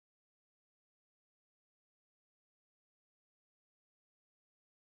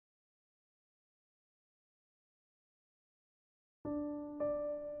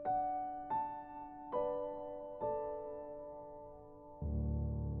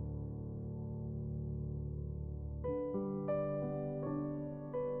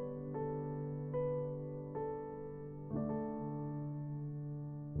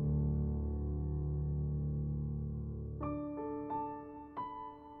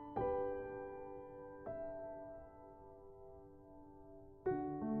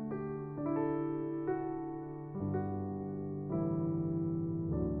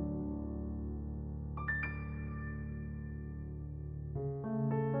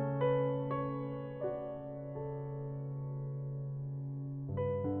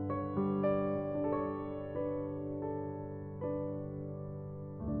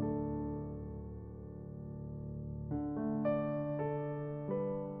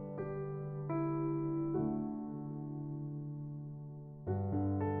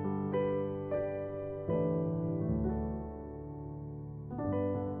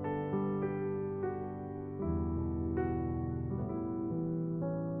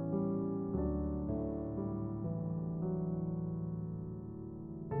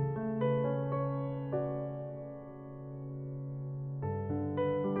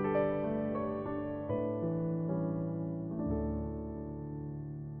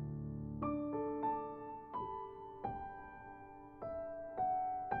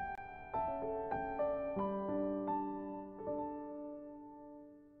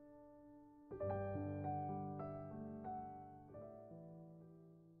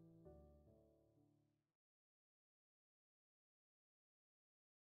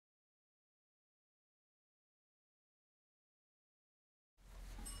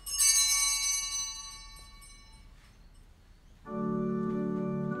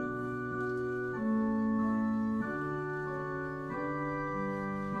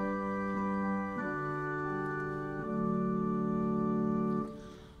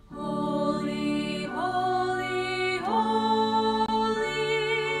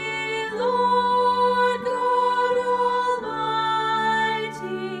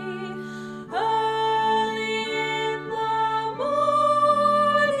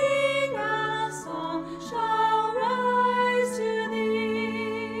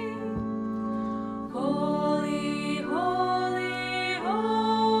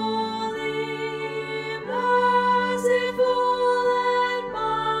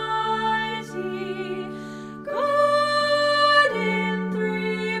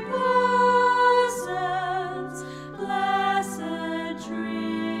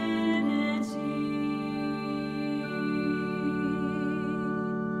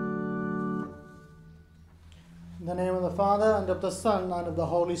of the Son, and of the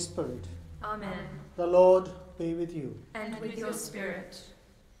Holy Spirit. Amen. The Lord be with you. And with your spirit.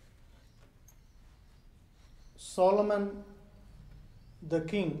 Solomon the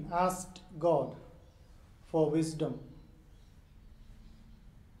king asked God for wisdom.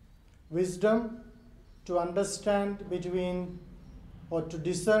 Wisdom to understand between or to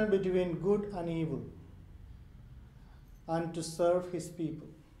discern between good and evil, and to serve his people.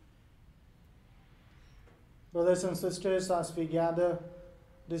 Brothers and sisters, as we gather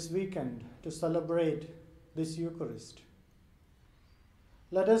this weekend to celebrate this Eucharist,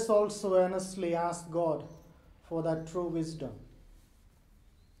 let us also earnestly ask God for that true wisdom.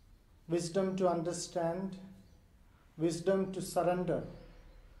 Wisdom to understand, wisdom to surrender,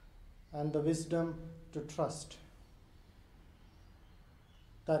 and the wisdom to trust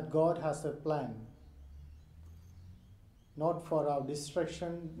that God has a plan, not for our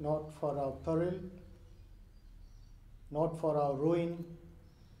destruction, not for our peril, not for our ruin,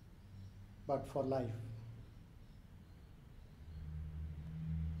 but for life.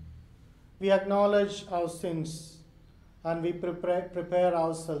 We acknowledge our sins and we prepare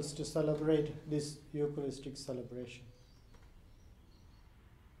ourselves to celebrate this Eucharistic celebration.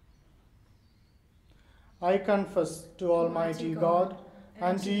 I confess to Almighty God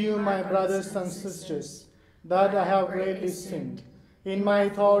and to you, my brothers and sisters, that I have greatly sinned in my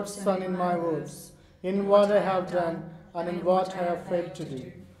thoughts and in my words, in what I have done and in what I have failed to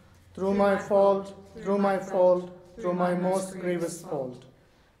do. Through my fault, through my most grievous fault.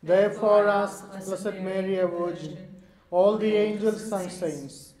 Therefore ask Blessed Mary, a Virgin, all the angels and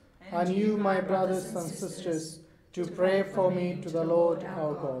saints, and you, my brothers and sisters, to pray for me to the Lord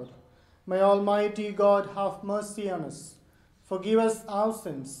our God. May Almighty God have mercy on us, forgive us our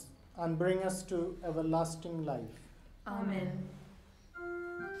sins, and bring us to everlasting life. Amen.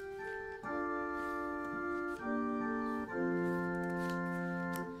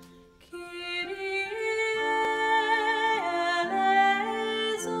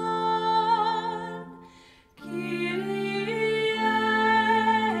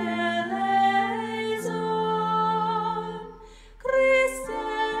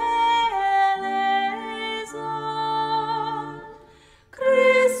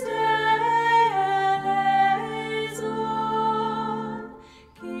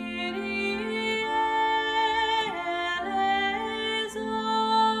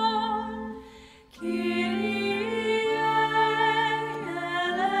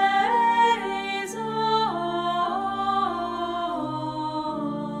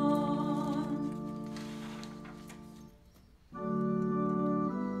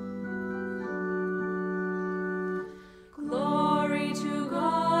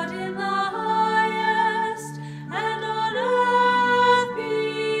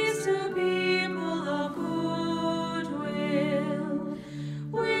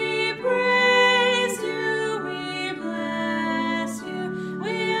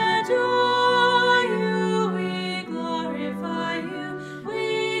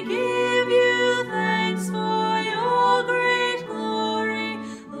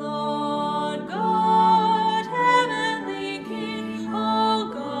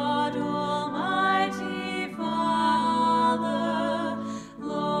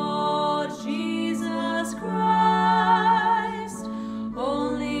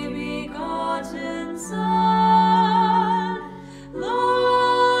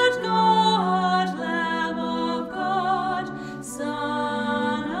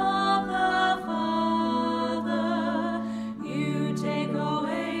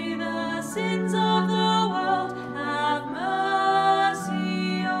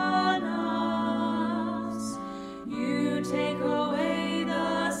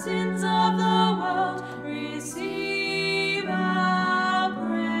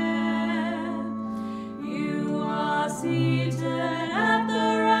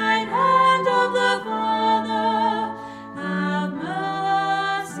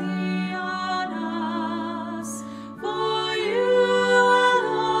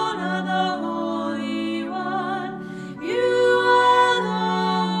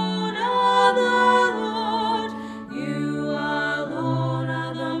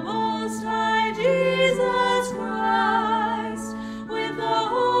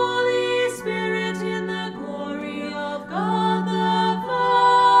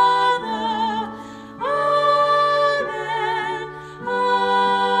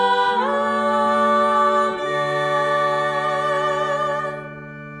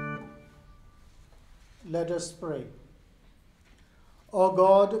 Let us pray. O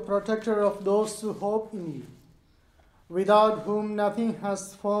God, protector of those who hope in you, without whom nothing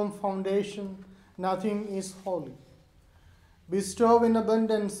has firm foundation, nothing is holy. Bestow in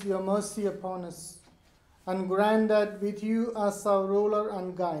abundance your mercy upon us, and grant that with you as our ruler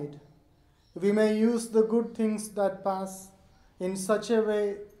and guide, we may use the good things that pass in such a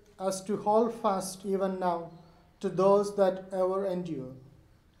way as to hold fast even now to those that ever endure.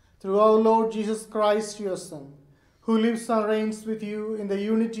 Through our Lord Jesus Christ, your Son, who lives and reigns with you in the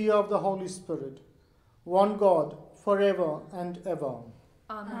unity of the Holy Spirit, one God, forever and ever.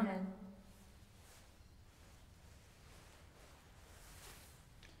 Amen.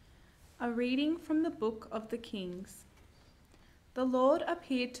 A reading from the Book of the Kings. The Lord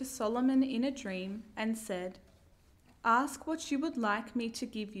appeared to Solomon in a dream and said, "Ask what you would like me to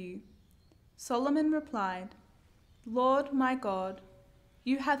give you." Solomon replied, "Lord my God,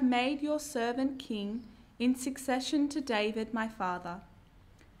 you have made your servant king in succession to David my father.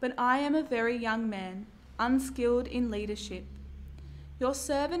 But I am a very young man, unskilled in leadership. Your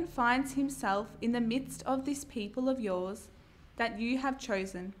servant finds himself in the midst of this people of yours that you have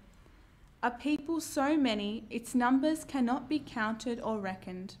chosen, a people so many its numbers cannot be counted or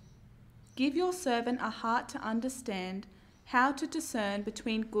reckoned. Give your servant a heart to understand how to discern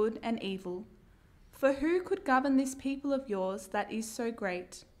between good and evil. For who could govern this people of yours that is so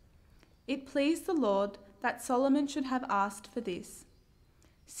great?" It pleased the Lord that Solomon should have asked for this.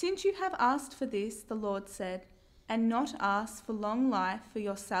 "Since you have asked for this," the Lord said, "and not asked for long life for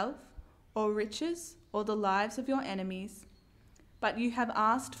yourself, or riches, or the lives of your enemies, but you have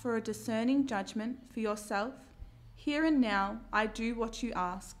asked for a discerning judgment for yourself, here and now I do what you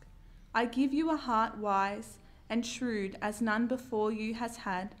ask. I give you a heart wise and shrewd as none before you has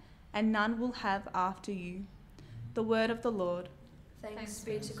had, and none will have after you." The word of the Lord. Thanks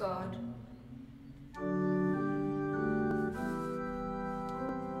be to God.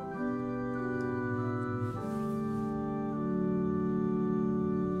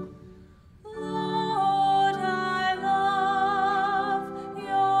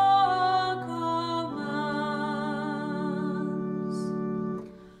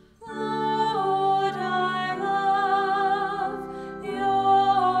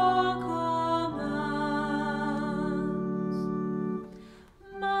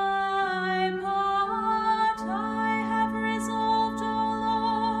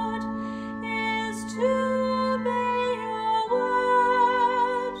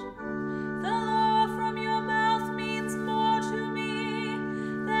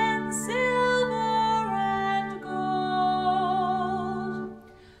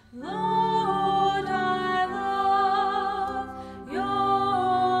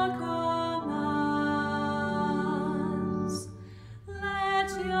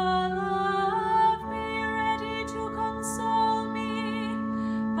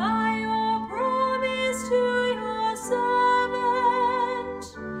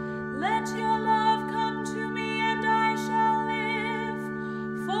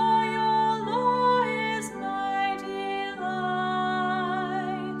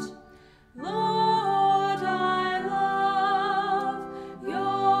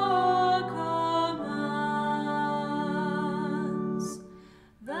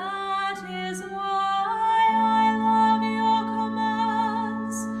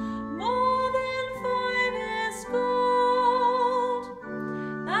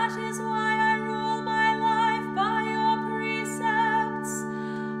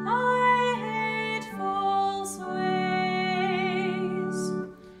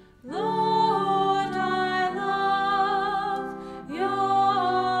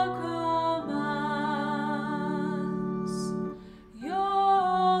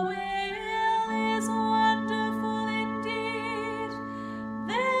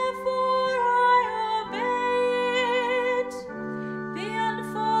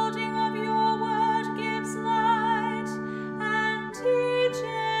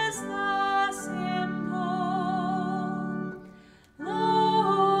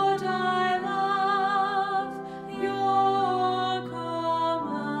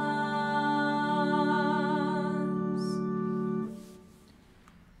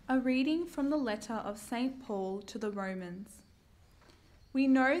 A reading from the letter of St. Paul to the Romans. We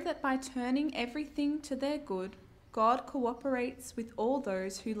know that by turning everything to their good, God cooperates with all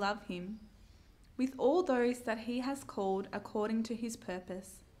those who love him, with all those that he has called according to his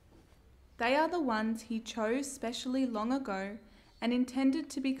purpose. They are the ones he chose specially long ago and intended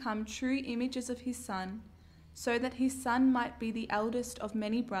to become true images of his Son, so that his Son might be the eldest of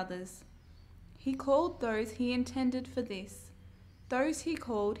many brothers. He called those he intended for this. Those he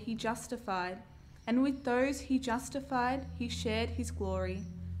called, he justified, and with those he justified, he shared his glory.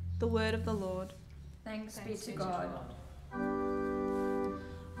 The word of the Lord. Thanks be to God.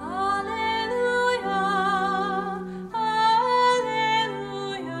 Alleluia, alleluia.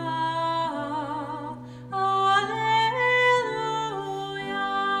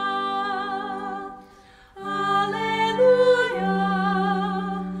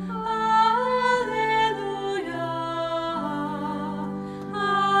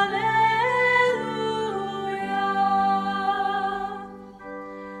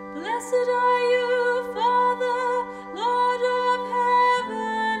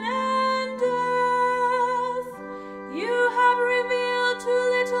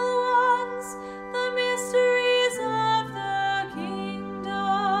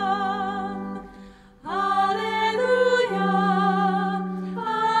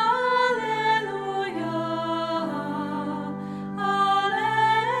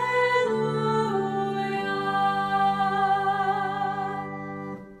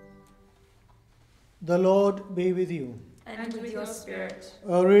 The Lord be with you. And with your spirit.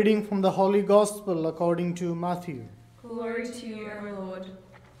 A reading from the Holy Gospel according to Matthew. Glory to you, O Lord.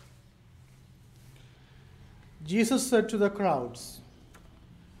 Jesus said to the crowds,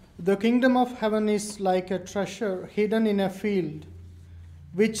 "The kingdom of heaven is like a treasure hidden in a field,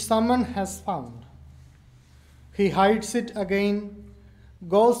 which someone has found. He hides it again,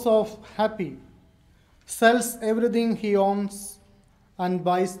 goes off happy, sells everything he owns, and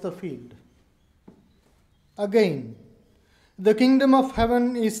buys the field. Again, the kingdom of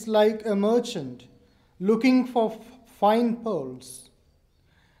heaven is like a merchant looking for fine pearls.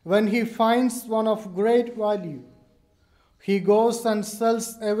 When he finds one of great value, he goes and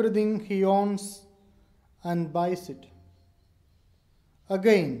sells everything he owns and buys it.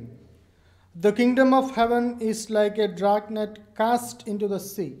 Again, the kingdom of heaven is like a dragnet cast into the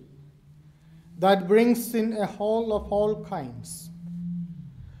sea that brings in a haul of all kinds.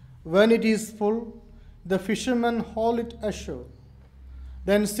 When it is full, the fishermen haul it ashore.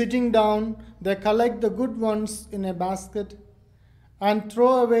 Then sitting down, they collect the good ones in a basket and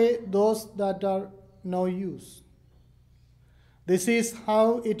throw away those that are no use. This is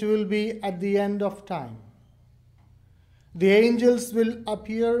how it will be at the end of time. The angels will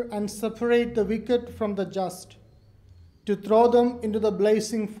appear and separate the wicked from the just, to throw them into the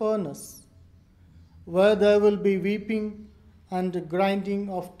blazing furnace, where there will be weeping and grinding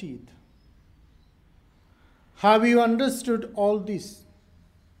of teeth. Have you understood all this?"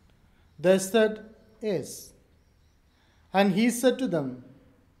 They said, "Yes." And he said to them,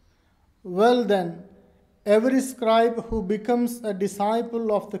 "Well then, every scribe who becomes a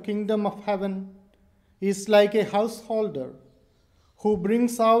disciple of the kingdom of heaven is like a householder who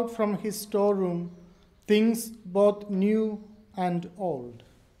brings out from his storeroom things both new and old."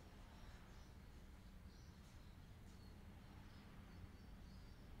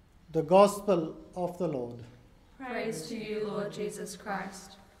 The Gospel of the Lord. Praise to you, Lord Jesus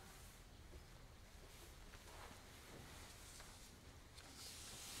Christ.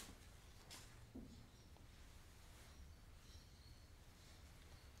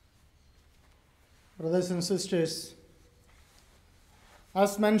 Brothers and sisters,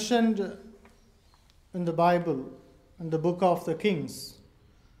 as mentioned in the Bible, in the book of the Kings,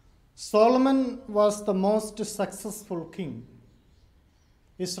 Solomon was the most successful king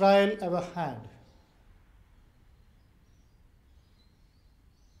Israel ever had.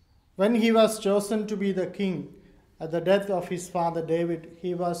 When he was chosen to be the king at the death of his father David,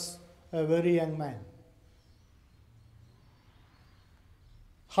 he was a very young man.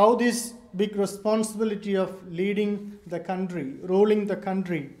 How this big responsibility of leading the country, ruling the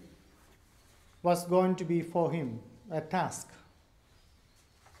country, was going to be for him a task.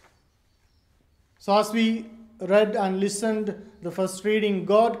 So as we read and listened the first reading,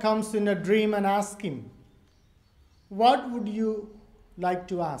 God comes in a dream and asks him, "What would you like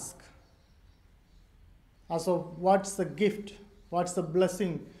to ask? Also, what's the gift, what's the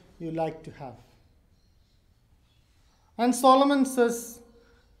blessing you like to have?" And Solomon says,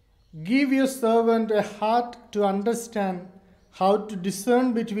 "Give your servant a heart to understand how to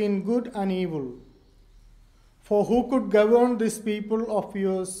discern between good and evil. For who could govern this people of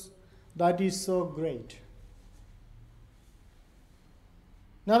yours that is so great?"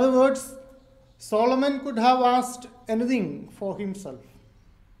 In other words, Solomon could have asked anything for himself.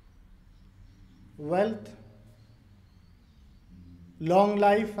 Wealth, long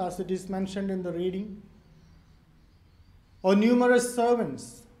life, as it is mentioned in the reading, or numerous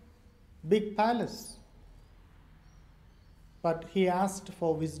servants, big palace. But he asked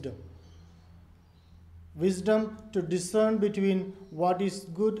for wisdom. Wisdom to discern between what is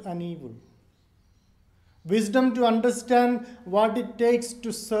good and evil. Wisdom to understand what it takes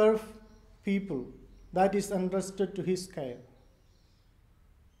to serve people that is entrusted to his care.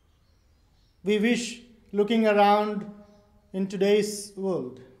 We wish, looking around in today's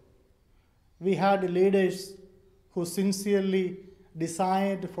world, we had leaders who sincerely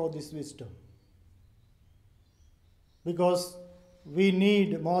desired for this wisdom. Because we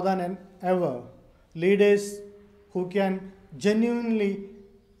need more than ever leaders who can genuinely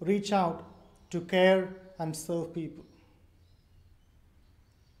reach out to care and serve people.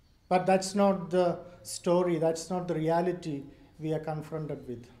 But that's not the story, that's not the reality we are confronted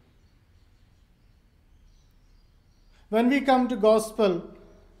with. When we come to gospel,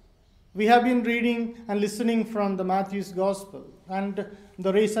 we have been reading and listening from the Matthew's gospel, and in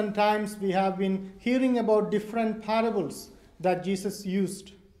the recent times we have been hearing about different parables that Jesus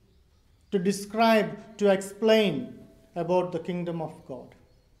used to describe, to explain about the kingdom of God.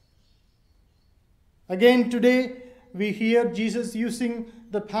 Again today we hear Jesus using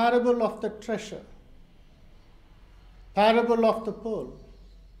the parable of the treasure, parable of the pearl,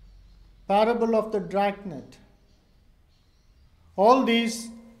 parable of the dragnet. All these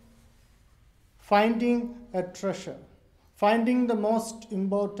finding a treasure, finding the most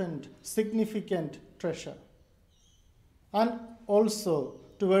important, significant treasure. And also,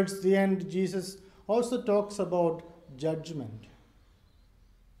 towards the end, Jesus also talks about judgment.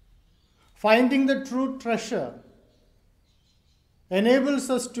 Finding the true treasure enables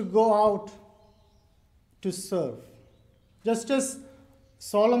us to go out to serve. Just as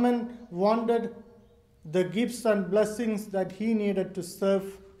Solomon wanted the gifts and blessings that he needed to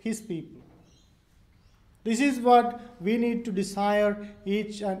serve his people. This is what we need to desire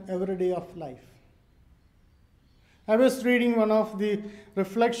each and every day of life. I was reading one of the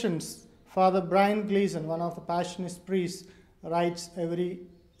reflections Father Brian Gleason, one of the Passionist priests, writes every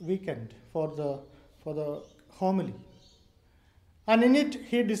weekend for the homily. And in it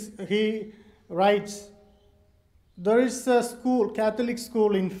he writes, there is a school, Catholic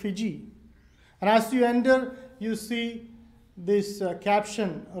school in Fiji. And as you enter, you see this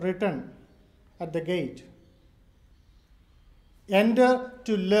caption written at the gate. Enter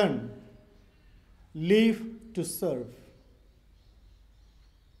to learn, leave to serve.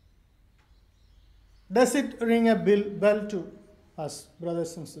 Does it ring a bell to us,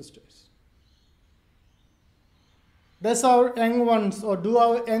 brothers and sisters? Does our young ones, or do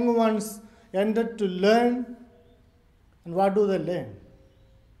our young ones enter to learn? And what do they learn?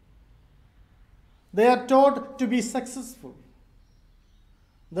 They are taught to be successful.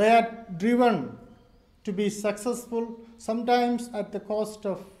 They are driven to be successful, sometimes at the cost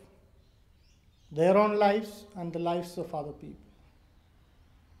of their own lives and the lives of other people.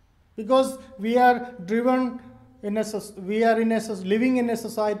 Because we are driven living in a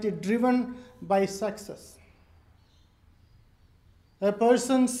society driven by success. A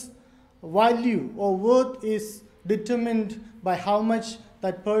person's value or worth is determined by how much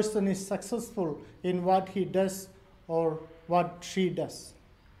that person is successful in what he does or what she does.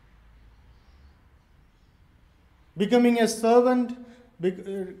 Becoming a servant,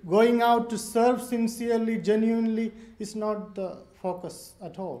 going out to serve sincerely, genuinely, is not the focus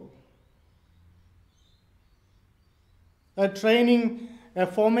at all. A training, a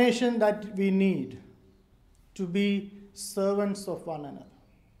formation that we need to be servants of one another.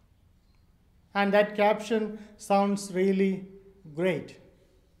 And that caption sounds really great.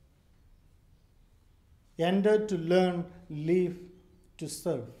 Enter to learn, live to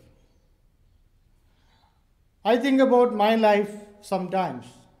serve. I think about my life sometimes.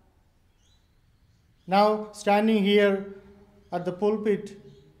 Now, standing here at the pulpit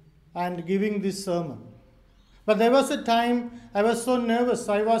and giving this sermon. But there was a time I was so nervous,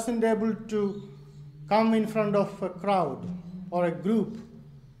 I wasn't able to come in front of a crowd or a group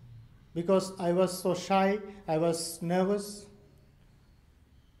because I was so shy, I was nervous.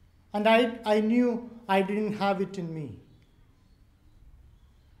 And I knew I didn't have it in me.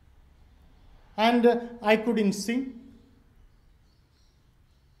 And I couldn't sing.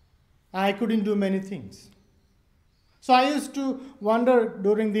 I couldn't do many things. So I used to wonder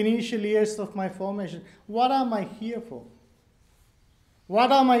during the initial years of my formation, what am I here for?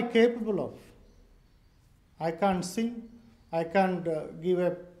 What am I capable of? I can't sing. I can't give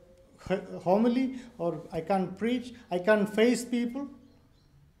a homily, or I can't preach. I can't face people.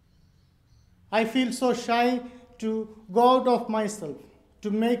 I feel so shy to go out of myself, to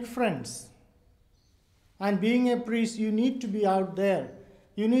make friends. And being a priest, you need to be out there.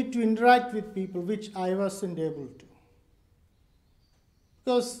 You need to interact with people, which I wasn't able to.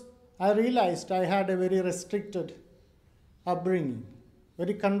 Because I realized I had a very restricted upbringing,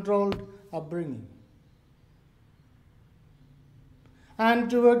 very controlled upbringing. And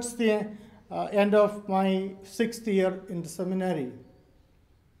towards the end of my 6th year in the seminary,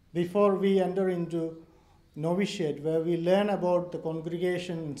 before we enter into novitiate, where we learn about the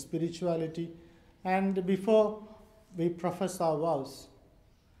congregation and spirituality, and before we profess our vows,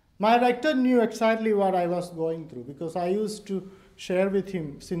 my rector knew exactly what I was going through, because I used to share with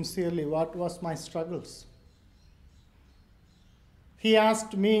him sincerely what was my struggles. He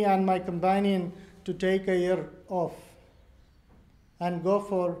asked me and my companion to take a year off and go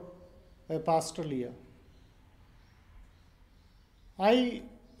for a pastoral year. I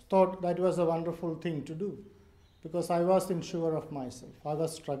thought that was a wonderful thing to do, because I wasn't sure of myself. I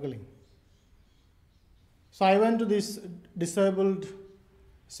was struggling. So I went to this disabled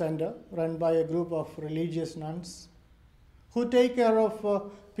center run by a group of religious nuns who take care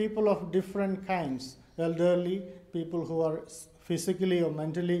of people of different kinds, elderly, people who are physically or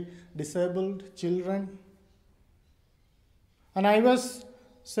mentally disabled, children. And I was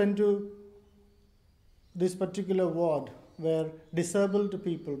sent to this particular ward were disabled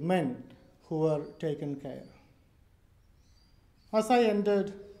people, men who were taken care. As I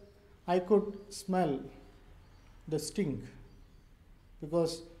entered, I could smell the stink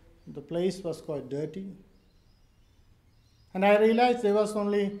because the place was quite dirty. And I realized there was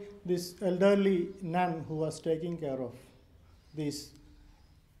only this elderly nun who was taking care of these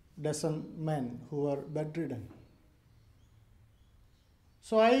dozen men who were bedridden.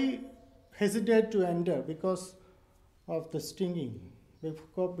 So I hesitated to enter because of the stinking,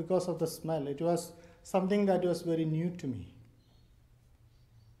 because of the smell. It was something that was very new to me.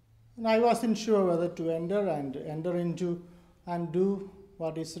 And I wasn't sure whether to enter into and do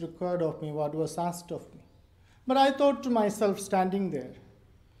what is required of me, what was asked of me. But I thought to myself standing there,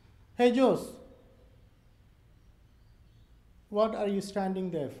 hey Jose, what are you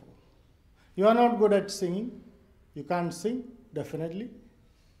standing there for? You are not good at singing. You can't sing, definitely.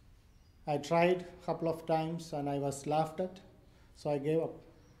 I tried a couple of times and I was laughed at, so I gave up.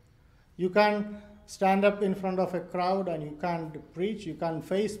 You can't stand up in front of a crowd and you can't preach, you can't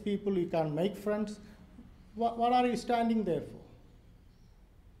face people, you can't make friends. What are you standing there for?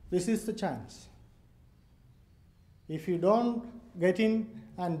 This is the chance. If you don't get in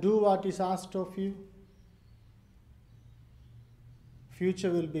and do what is asked of you,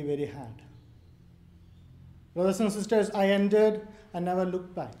 future will be very hard. Brothers and sisters, I entered and never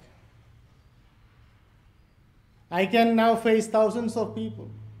looked back. I can now face thousands of people.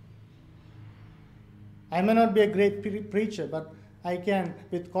 I may not be a great preacher, but I can,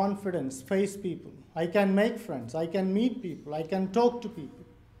 with confidence, face people. I can make friends. I can meet people. I can talk to people.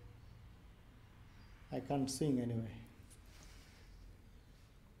 I can't sing anyway.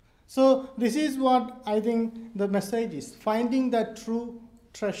 So this is what I think the message is, finding that true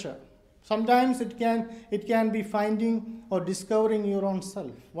treasure. Sometimes it can be finding or discovering your own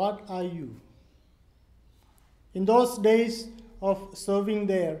self. What are you? In those days of serving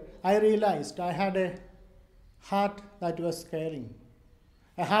there, I realized I had a heart that was caring,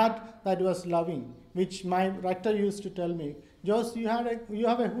 a heart that was loving, which my rector used to tell me, Jose, you have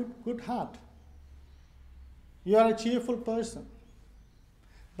a good heart. You are a cheerful person.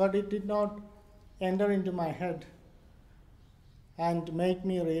 But it did not enter into my head and make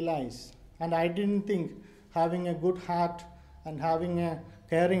me realize. And I didn't think having a good heart and having a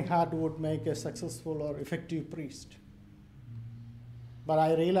caring heart would make a successful or effective priest. But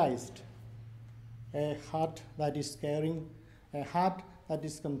I realized a heart that is caring, a heart that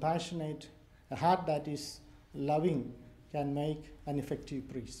is compassionate, a heart that is loving can make an effective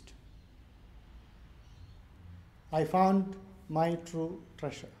priest. I found my true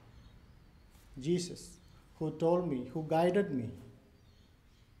treasure, Jesus, who told me, who guided me,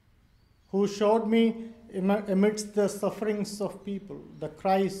 who showed me amidst the sufferings of people, the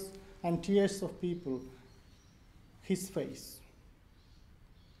cries and tears of people, his face.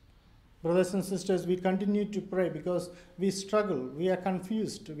 Brothers and sisters, we continue to pray because we struggle, we are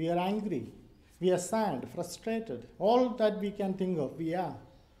confused, we are angry, we are sad, frustrated. All that we can think of, we are,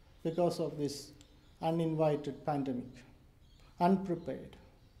 because of this uninvited pandemic, unprepared.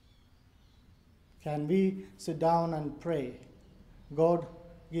 Can we sit down and pray, God,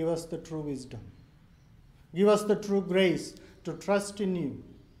 give us the true wisdom. Give us the true grace to trust in you,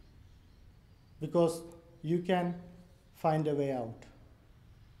 because you can find a way out.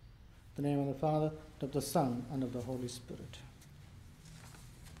 In the name of the Father, of the Son, and of the Holy Spirit.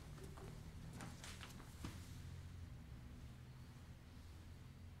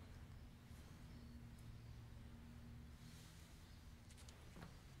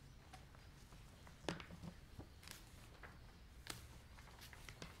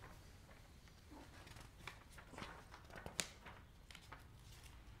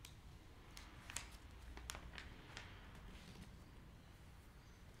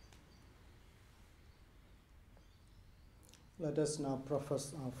 Let us now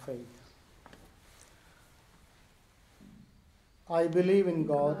profess our faith. I believe in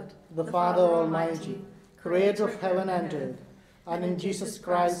God, the Father Almighty, creator of heaven and earth, and in Jesus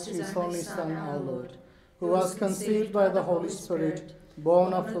Christ, his only Son, our Lord, who was conceived by the Holy Spirit,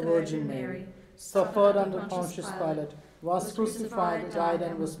 born of the Virgin Mary, suffered under Pontius Pilate, was crucified, died,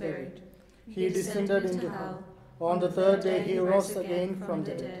 and was buried. He descended into hell. On the third day he rose again from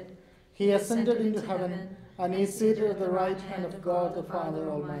the dead. He ascended into heaven, and is seated at the right hand of God the Father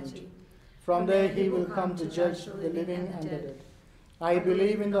Almighty. From there he will come to judge the living and the dead. I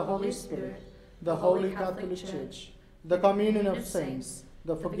believe in the Holy Spirit, the Holy Catholic Church, the communion of saints,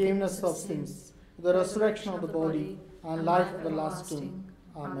 the forgiveness of sins, the resurrection of the body, and life everlasting.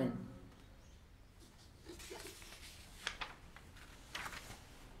 Amen.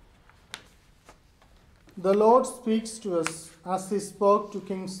 The Lord speaks to us as he spoke to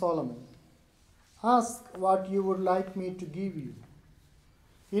King Solomon. Ask what you would like me to give you.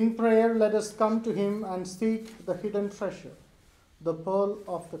 In prayer, let us come to him and seek the hidden treasure, the pearl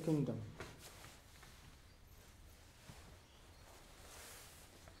of the kingdom.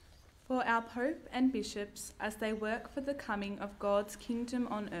 For our Pope and bishops, as they work for the coming of God's kingdom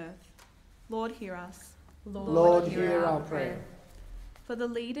on earth, Lord, hear us. Lord, hear our prayer. For the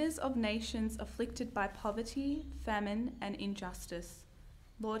leaders of nations afflicted by poverty, famine, and injustice,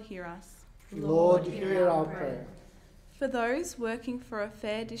 Lord, hear us. Lord, hear our prayer. For those working for a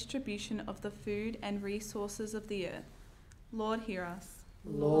fair distribution of the food and resources of the earth, Lord, hear us.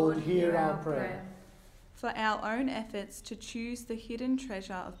 Lord, hear our prayer. For our own efforts to choose the hidden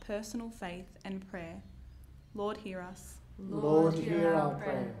treasure of personal faith and prayer, Lord, hear us. Lord, hear our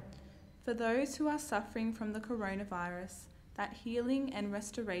prayer. For those who are suffering from the coronavirus, that healing and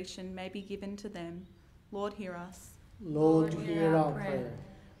restoration may be given to them, Lord, hear us. Lord, hear our prayer.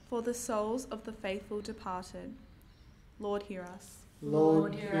 For the souls of the faithful departed, Lord, hear us.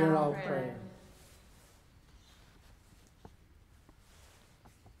 Lord, hear our prayer.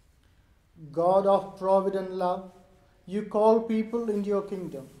 God of provident love, you call people into your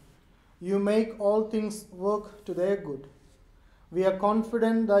kingdom. You make all things work to their good. We are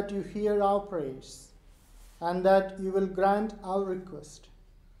confident that you hear our prayers and that you will grant our request.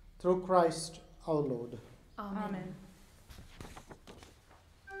 Through Christ our Lord. Amen.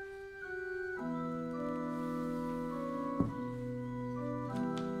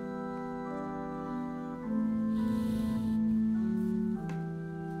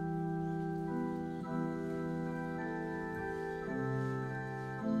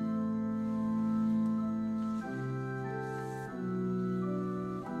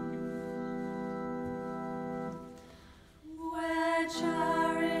 Where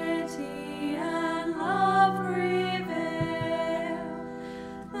charity and love prevail,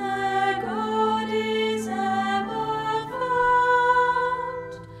 there God is ever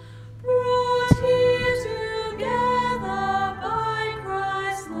found, brought here together by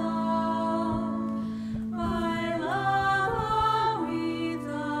Christ's love. By love are we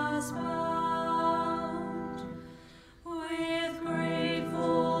thus bound, with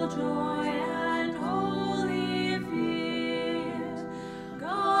grateful joy and holy fear.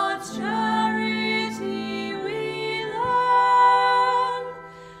 God's charity we learn.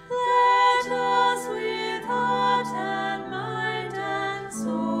 Let us with heart and mind and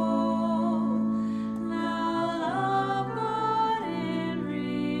soul now love God in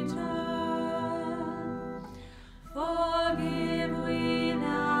return. Forgive we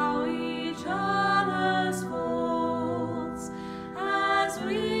now each other's faults, as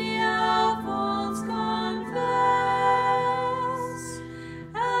we our faults confess,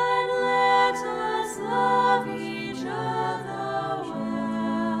 and let us love each other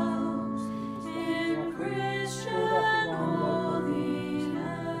well in Christian holiness.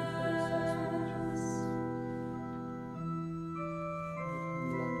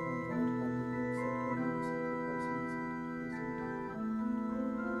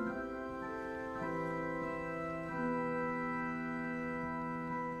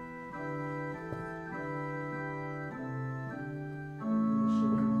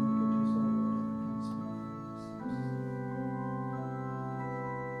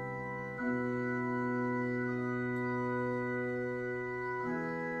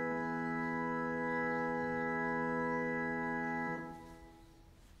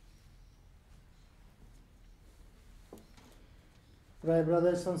 Pray,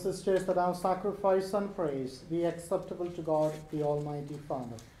 brothers and sisters, that our sacrifice and praise be acceptable to God, the Almighty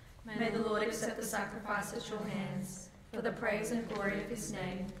Father. May the Lord accept the sacrifice at your hands, for the praise and glory of his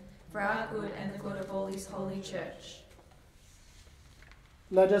name, for our good and the good of all his holy church.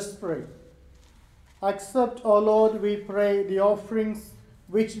 Let us pray. Accept, O Lord, we pray, the offerings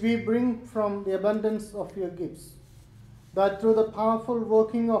which we bring from the abundance of your gifts, that through the powerful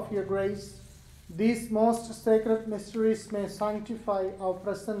working of your grace, these most sacred mysteries may sanctify our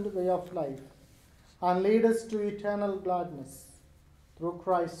present way of life and lead us to eternal gladness. Through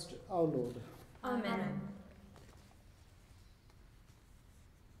Christ our Lord. Amen.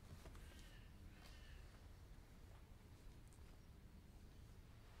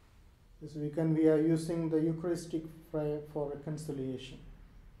 This weekend we are using the Eucharistic prayer for reconciliation.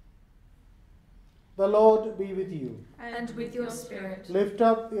 The Lord be with you. And with your spirit, Lift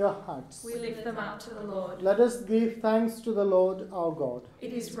up your hearts. we lift them up to the Lord. Let us give thanks to the Lord our God.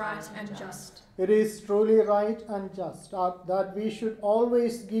 It is right and just. It is truly right and just that we should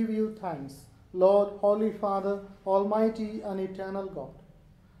always give you thanks, Lord, Holy Father, Almighty and Eternal God.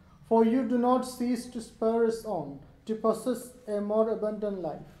 For you do not cease to spur us on to possess a more abundant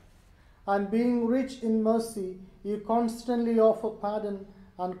life. And being rich in mercy, you constantly offer pardon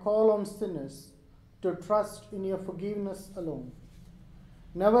and call on sinners to trust in your forgiveness alone.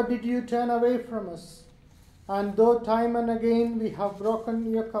 Never did you turn away from us, and though time and again we have broken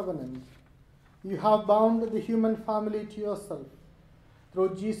your covenant, you have bound the human family to yourself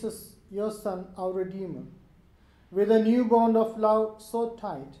through Jesus, your Son, our Redeemer, with a new bond of love so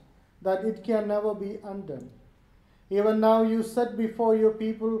tight that it can never be undone. Even now you set before your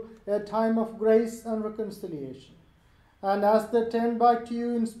people a time of grace and reconciliation. And as they turn back to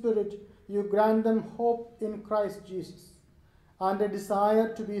you in spirit, you grant them hope in Christ Jesus and a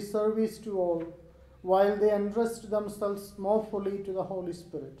desire to be service to all, while they entrust themselves more fully to the Holy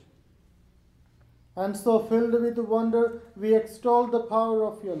Spirit. And so, filled with wonder, we extol the power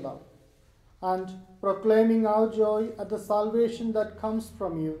of your love, and proclaiming our joy at the salvation that comes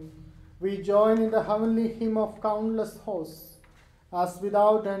from you, we join in the heavenly hymn of countless hosts, as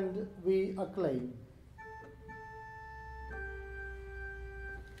without end we acclaim.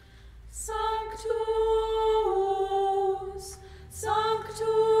 Sanctus, Sanctus,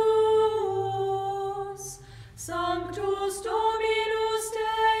 Sanctus Dominus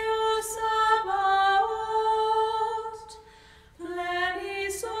Deus Sabaoth, pleni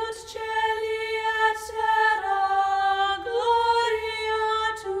sunt celi et terra, gloria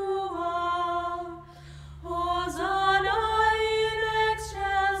tua, Hosanna in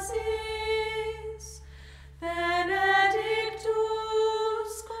excelsis,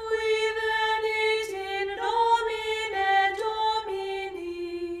 benedictus qui venit in nomine Domini,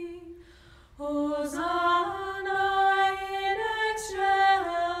 Hosanna in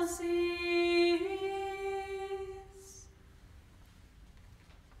excelsis.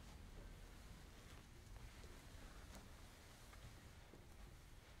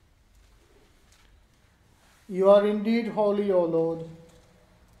 You are indeed holy, O Lord,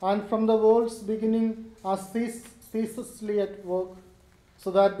 and from the world's beginning are ceaselessly at work, so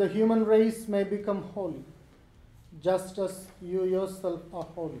that the human race may become holy, just as you yourself are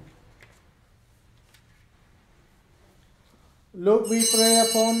holy. Look, we pray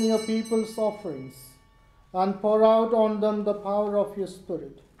upon your people's offerings, and pour out on them the power of your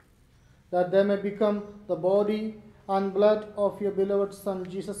Spirit, that they may become the body and blood of your beloved Son,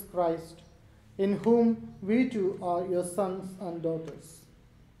 Jesus Christ, in whom we too are your sons and daughters.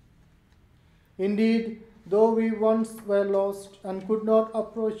 Indeed, though we once were lost and could not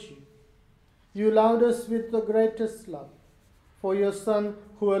approach you, you loved us with the greatest love, for your Son,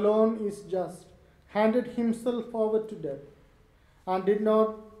 who alone is just, handed himself over to death, and did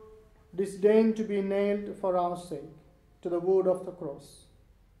not disdain to be nailed for our sake to the wood of the cross.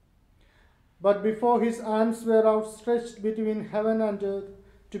 But before his arms were outstretched between heaven and earth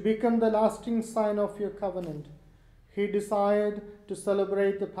to become the lasting sign of your covenant, he desired to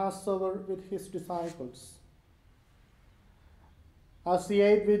celebrate the Passover with his disciples. As he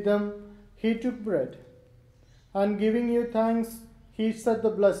ate with them, he took bread, and giving you thanks, he said the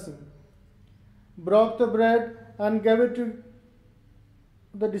blessing, broke the bread, and gave it to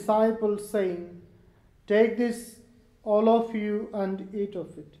the disciples, saying, "Take this, all of you, and eat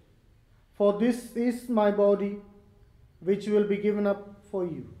of it. For this is my body, which will be given up for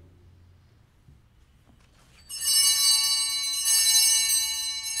you."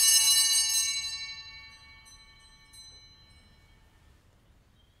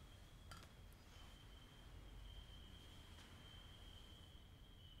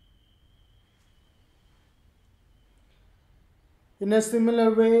 In a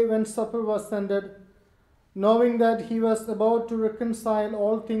similar way, when supper was ended, knowing that he was about to reconcile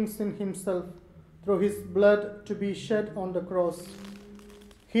all things in himself through his blood to be shed on the cross,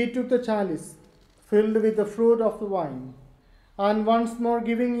 he took the chalice filled with the fruit of the vine, and once more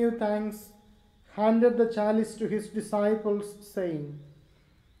giving you thanks, handed the chalice to his disciples, saying,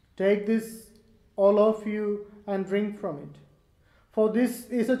 "Take this, all of you, and drink from it. For this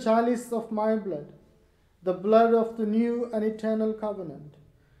is a chalice of my blood, the blood of the new and eternal covenant,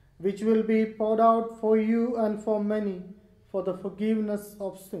 which will be poured out for you and for many for the forgiveness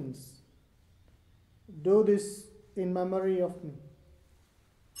of sins. Do this in memory of me."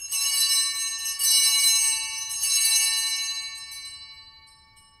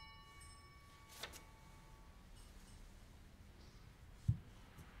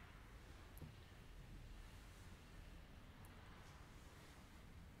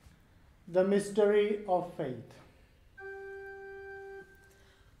 The mystery of faith.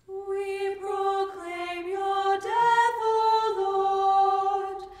 We proclaim your death, O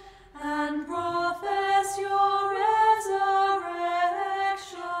Lord, and profess your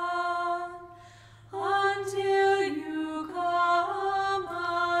resurrection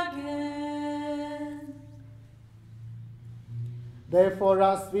Therefore,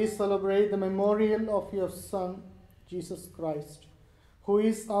 as we celebrate the memorial of your Son, Jesus Christ, who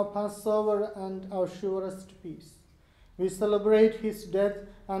is our Passover and our surest peace, we celebrate his death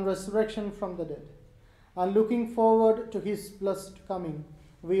and resurrection from the dead. And looking forward to his blessed coming,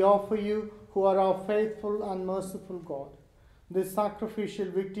 we offer you, who are our faithful and merciful God, this sacrificial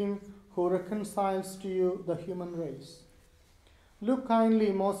victim who reconciles to you the human race. Look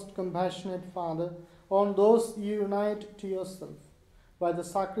kindly, most compassionate Father, on those you unite to yourself by the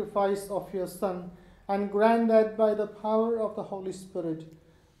sacrifice of your Son, and grant that by the power of the Holy Spirit,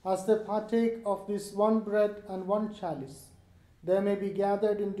 as they partake of this one bread and one chalice, they may be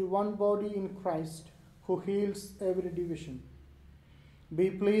gathered into one body in Christ, who heals every division. Be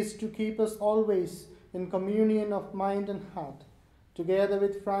pleased to keep us always in communion of mind and heart, together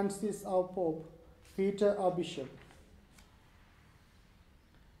with Francis our Pope, Peter our Bishop.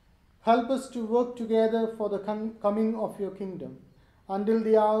 Help us to work together for the coming of your kingdom, until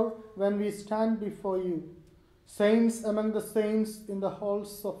the hour when we stand before you, saints among the saints in the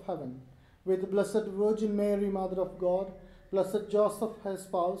halls of heaven, with Blessed Virgin Mary, Mother of God, Blessed Joseph, her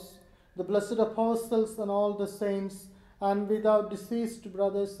spouse, the blessed apostles and all the saints, and with our deceased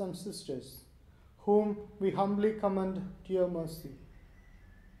brothers and sisters, whom we humbly commend to your mercy.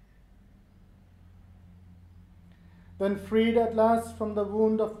 Then, freed at last from the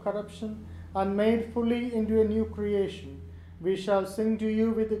wound of corruption and made fully into a new creation, we shall sing to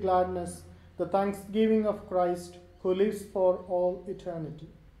you with gladness the thanksgiving of Christ, who lives for all eternity.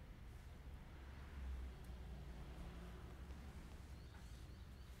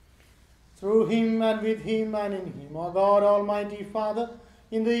 Through him and with him and in him, O God, Almighty Father,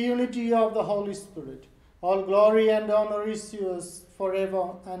 in the unity of the Holy Spirit, all glory and honor is yours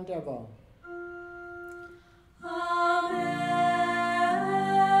forever and ever. Amen.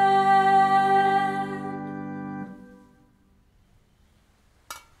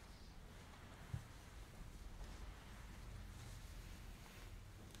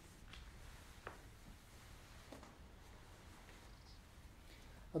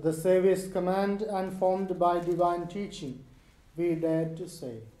 At the Saviour's command and formed by divine teaching, we dare to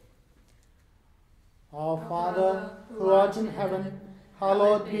say, Our Father, who art in heaven,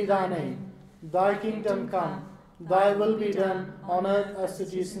 hallowed be thy name. Thy kingdom come, thy will be done on earth as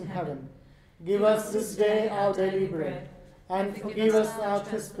it is in heaven. Give us this day our daily bread, and forgive us our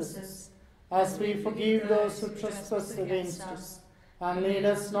trespasses, as we forgive those who trespass against us. And lead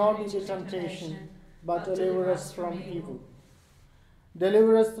us not into temptation, but deliver us from evil.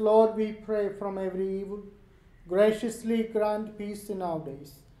 Deliver us, Lord, we pray, from every evil. Graciously grant peace in our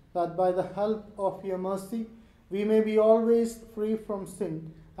days, that by the help of your mercy we may be always free from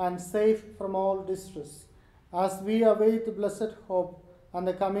sin and safe from all distress, as we await the blessed hope and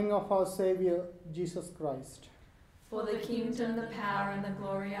the coming of our Saviour, Jesus Christ. For the kingdom, the power, and the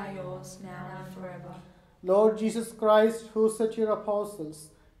glory are yours, now and forever. Lord Jesus Christ, who said to your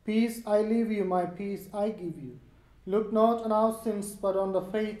apostles, Peace I leave you, my peace I give you. Look not on our sins, but on the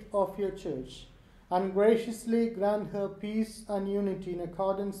faith of your church, and graciously grant her peace and unity in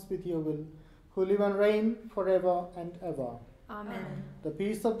accordance with your will, who live and reign forever and ever. Amen. The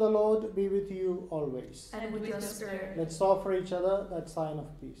peace of the Lord be with you always. And with your spirit. Let's offer each other that sign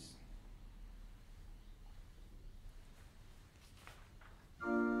of peace.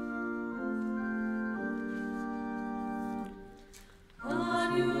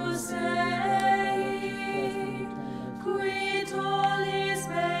 Agnus Dei, qui tollis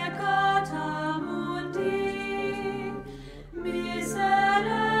peccata mundi,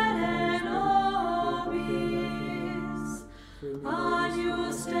 miserere nobis.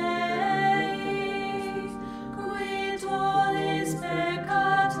 Agnus Dei, qui tollis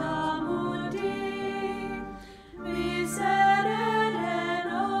peccata mundi, miserere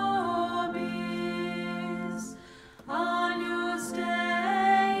nobis. Agnus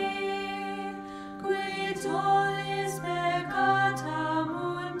Dei, qui tollis peccata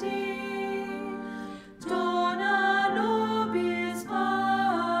mundi, dona nobis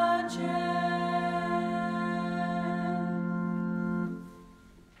pacem.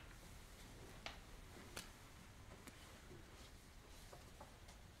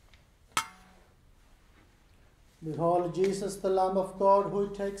 Behold Jesus, the Lamb of God, who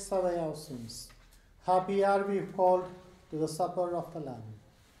takes away our sins. Happy are we called to the supper of the Lamb.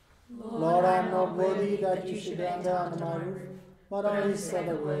 Lord, I am not worthy that you should enter under my roof, but only say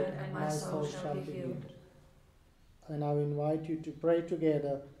the word, and my soul shall be healed. I now invite you to pray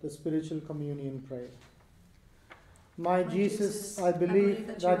together the spiritual communion prayer. My Jesus, I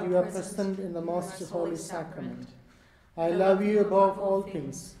believe that you are present in the most holy sacrament. I love you above all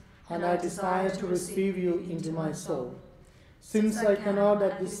things, and I desire to receive you into my soul. Since I cannot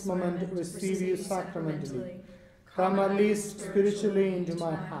at this moment receive you sacramentally, come at least spiritually into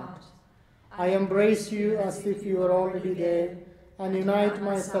my heart. I embrace you as if you were already there, and unite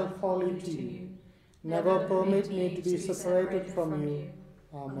myself wholly to you. Never permit me to be separated from you.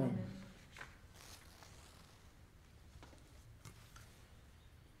 Amen.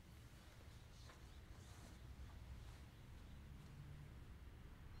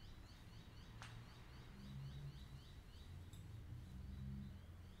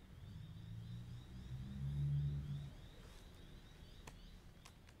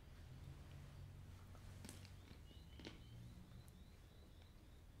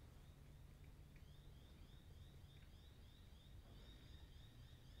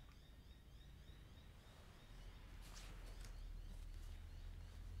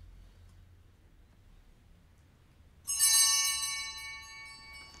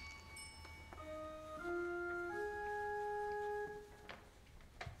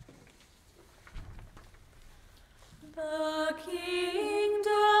 The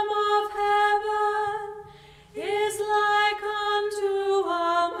kingdom of heaven is like unto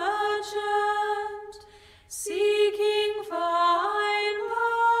a merchant seeking fine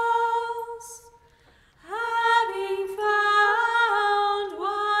pearls. Having found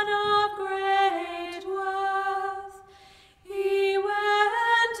one of great worth, he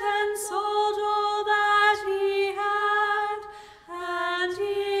went and sold all that he had, and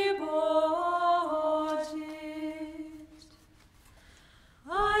he bought it.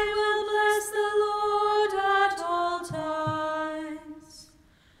 I will bless the Lord at all times.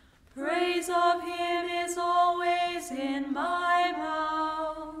 Praise of him is always in my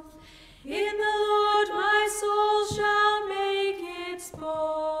mouth. In the Lord my soul shall make its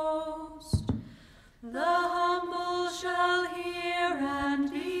boast. The humble shall hear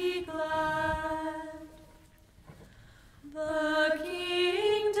and be glad. The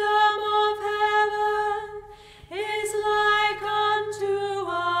kingdom of heaven is like unto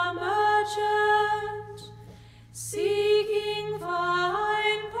a merchant seeking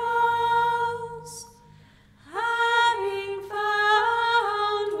fine pearls. Having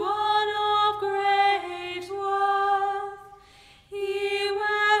found one of great worth, he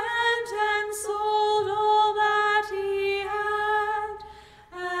went and sold all that he had,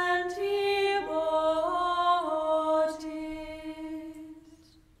 and he bought it.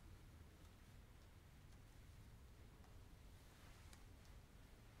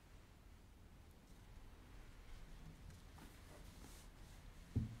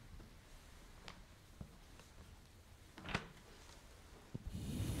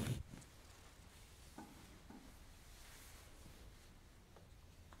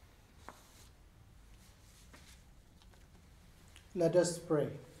 Let us pray.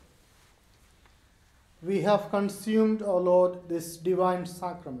 We have consumed, O Lord, this divine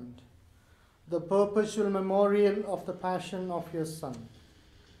sacrament, the perpetual memorial of the passion of your Son.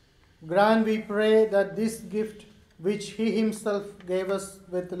 Grant, we pray, that this gift which he himself gave us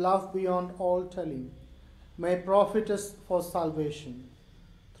with love beyond all telling may profit us for salvation.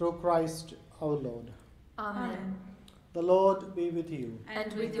 Through Christ our Lord. Amen. The Lord be with you.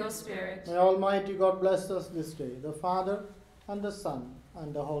 And with your spirit. May Almighty God bless us this day, the Father, and the Son,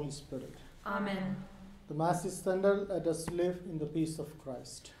 and the Holy Spirit. Amen. The Mass is ended. Let us live in the peace of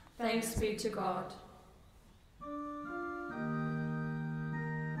Christ. Thanks be to God.